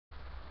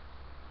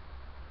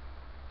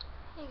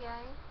Hey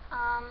guys,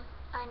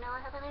 I know I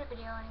haven't made a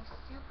video in a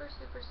super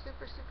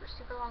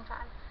long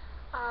time.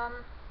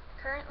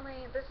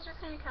 Currently, this is just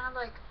going to be kind of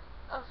like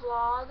a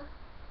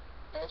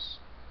vlog-ish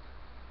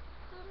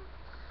thing.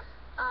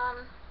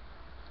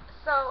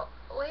 So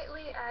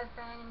lately I've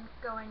been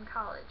going to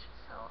college,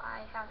 so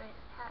I haven't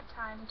had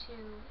time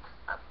to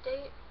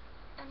update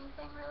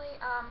anything really.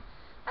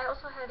 I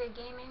also have a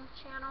gaming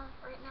channel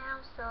right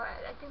now, so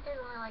I think there's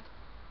only like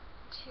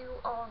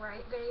 2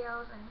 alright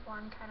videos and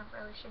 1 kind of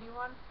really shitty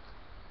one.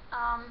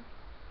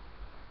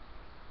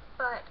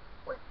 But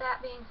with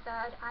that being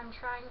said, I'm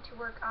trying to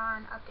work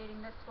on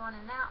updating this one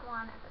and that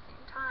one at the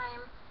same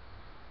time.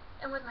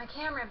 And with my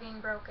camera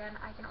being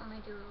broken, I can only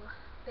do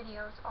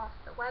videos off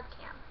the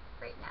webcam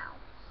right now.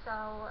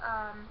 So,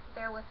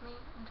 bear with me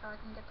until I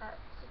can get that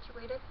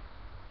situated.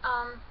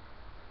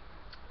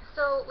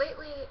 So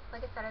lately,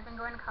 like I said, I've been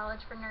going to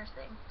college for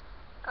nursing.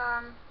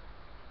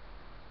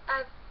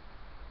 I've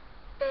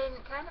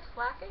been kind of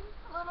slacking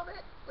a little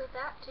bit with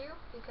that too,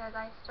 because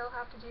I still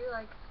have to do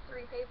like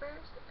 3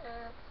 papers.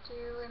 It's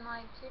due in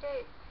like 2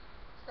 days,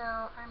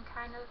 so I'm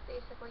kind of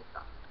basically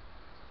fucked.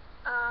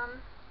 I'm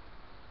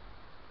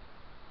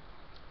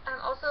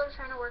also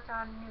trying to work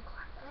on new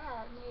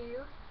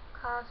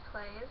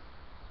cosplays.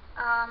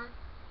 I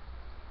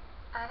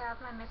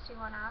have my Misty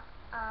one up.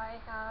 I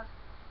have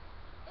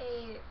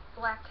a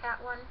Black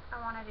Cat one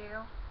I want to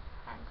do,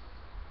 hence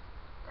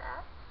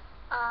that.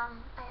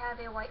 I have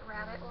a White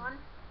Rabbit one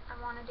I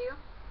want to do.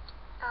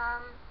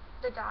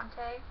 The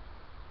Dante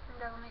from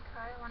Devil May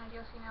Cry, I want to do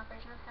a female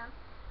version of him.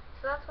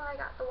 So that's why I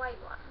got the white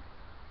one.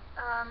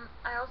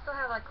 I also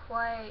have like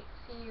quite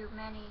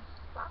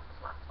lots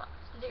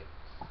to do.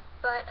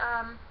 But,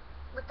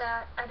 with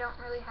that, I don't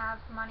really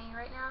have money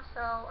right now,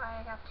 so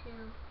I have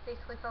to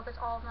basically focus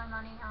all of my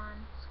money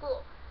on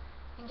school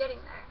and getting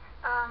there.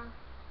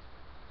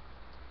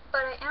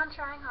 But I am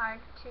trying hard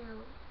to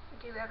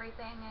do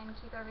everything and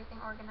keep everything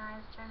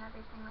organized and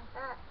everything like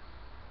that.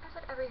 I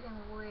said everything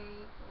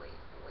way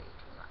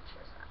too much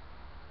just now.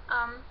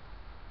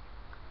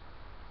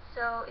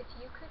 So if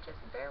you could just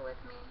bear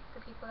with me, the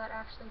people that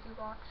actually do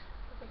watch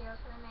the videos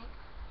that I make,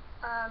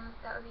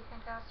 that would be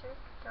fantastic.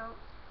 Don't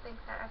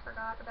think that I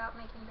forgot about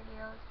making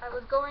videos. I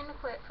was going to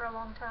quit for a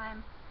long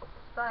time,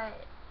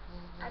 but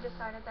I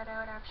decided that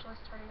I would actually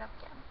start it up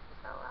again.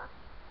 So,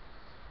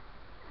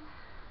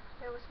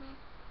 bear with me.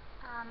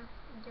 I'm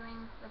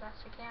doing the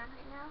best I can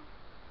right now.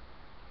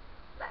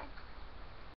 Bye.